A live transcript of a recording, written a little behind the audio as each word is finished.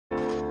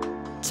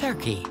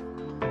Turkey,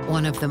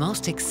 one of the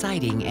most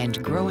exciting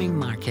and growing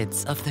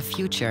markets of the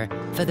future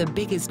for the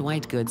biggest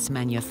white goods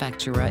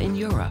manufacturer in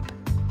Europe.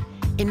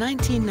 In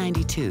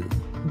 1992,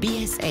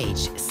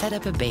 BSH set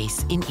up a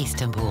base in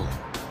Istanbul,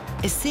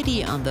 a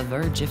city on the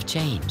verge of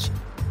change.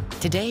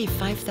 Today,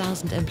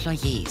 5,000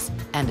 employees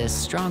and a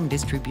strong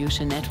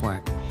distribution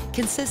network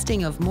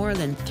consisting of more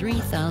than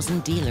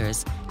 3,000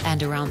 dealers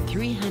and around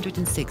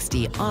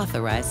 360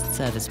 authorized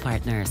service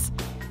partners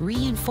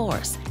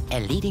reinforce a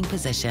leading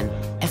position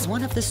as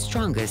one of the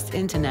strongest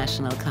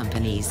international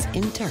companies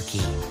in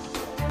Turkey.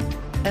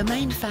 A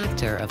main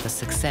factor of the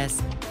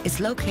success is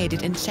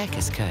located in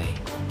Cerkezköy,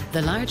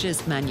 the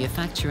largest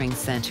manufacturing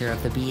center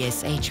of the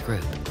BSH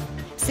Group.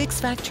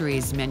 6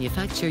 factories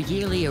manufacture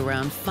yearly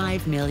around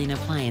 5 million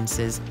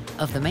appliances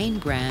of the main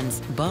brands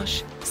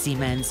Bosch,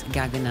 Siemens,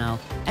 Gaggenau,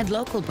 and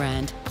local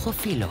brand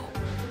Profilo,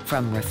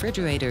 from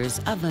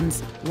refrigerators,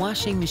 ovens,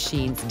 washing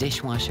machines,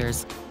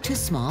 dishwashers, to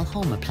small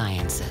home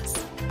appliances.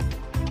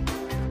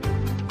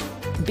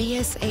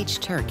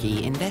 BSH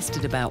Turkey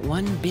invested about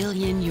 1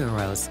 billion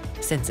euros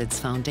since its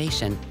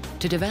foundation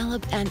to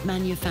develop and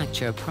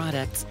manufacture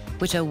products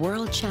which are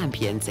world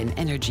champions in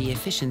energy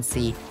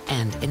efficiency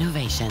and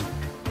innovation.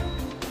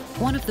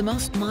 One of the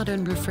most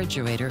modern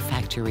refrigerator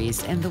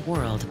factories in the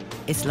world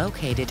is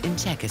located in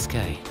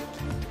Cerkezköy.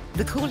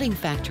 The cooling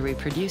factory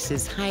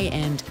produces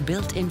high-end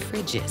built-in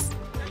fridges.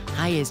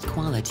 Highest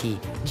quality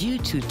due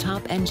to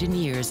top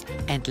engineers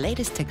and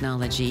latest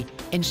technology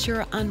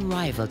ensure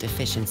unrivaled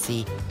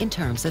efficiency in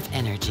terms of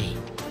energy.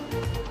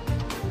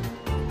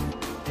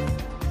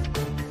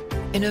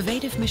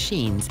 Innovative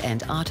machines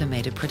and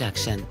automated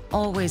production,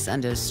 always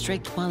under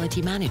strict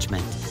quality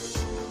management.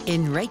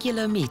 In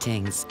regular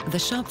meetings, the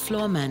shop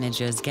floor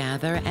managers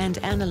gather and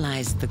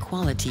analyze the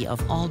quality of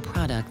all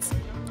products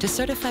to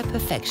certify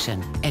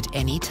perfection at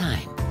any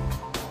time.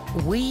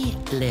 We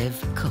live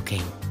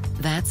cooking.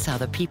 That's how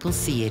the people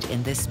see it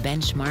in this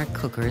benchmark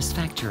cookers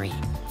factory.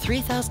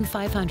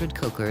 3,500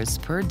 cookers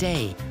per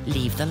day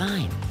leave the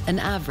line, an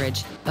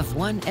average of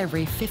 1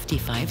 every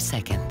 55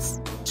 seconds.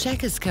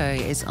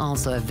 Cerkezköy is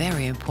also a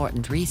very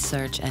important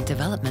research and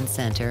development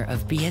center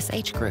of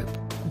BSH Group.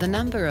 The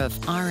number of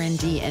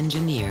R&D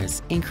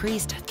engineers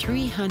increased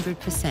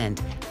 300%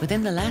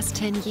 within the last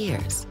 10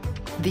 years.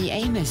 The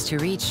aim is to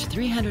reach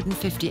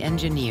 350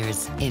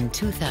 engineers in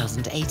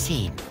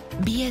 2018.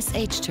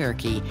 BSH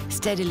Turkey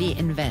steadily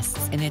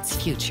invests in its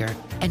future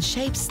and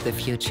shapes the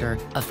future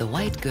of the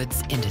white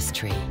goods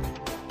industry.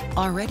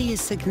 Already a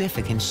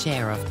significant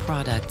share of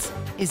products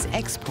is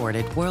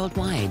exported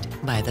worldwide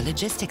by the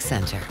logistics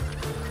center.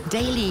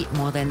 Daily,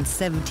 more than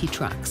 70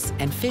 trucks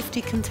and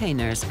 50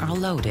 containers are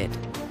loaded.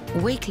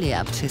 Weekly,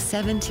 up to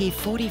 70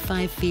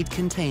 45-feet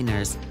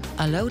containers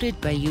are loaded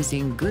by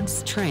using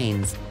goods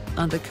trains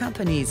on the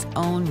company's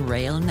own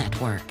rail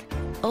network.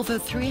 Over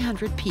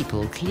 300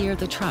 people clear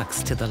the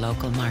trucks to the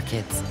local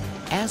markets,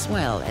 as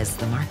well as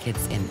the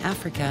markets in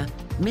Africa,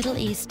 Middle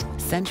East,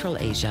 Central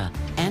Asia,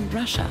 and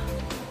Russia.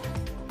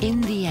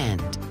 In the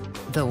end,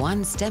 the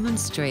ones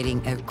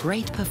demonstrating a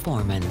great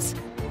performance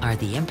are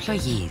the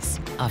employees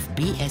of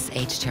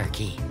BSH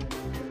Turkey,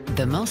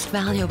 the most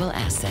valuable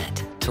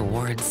asset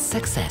towards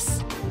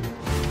success.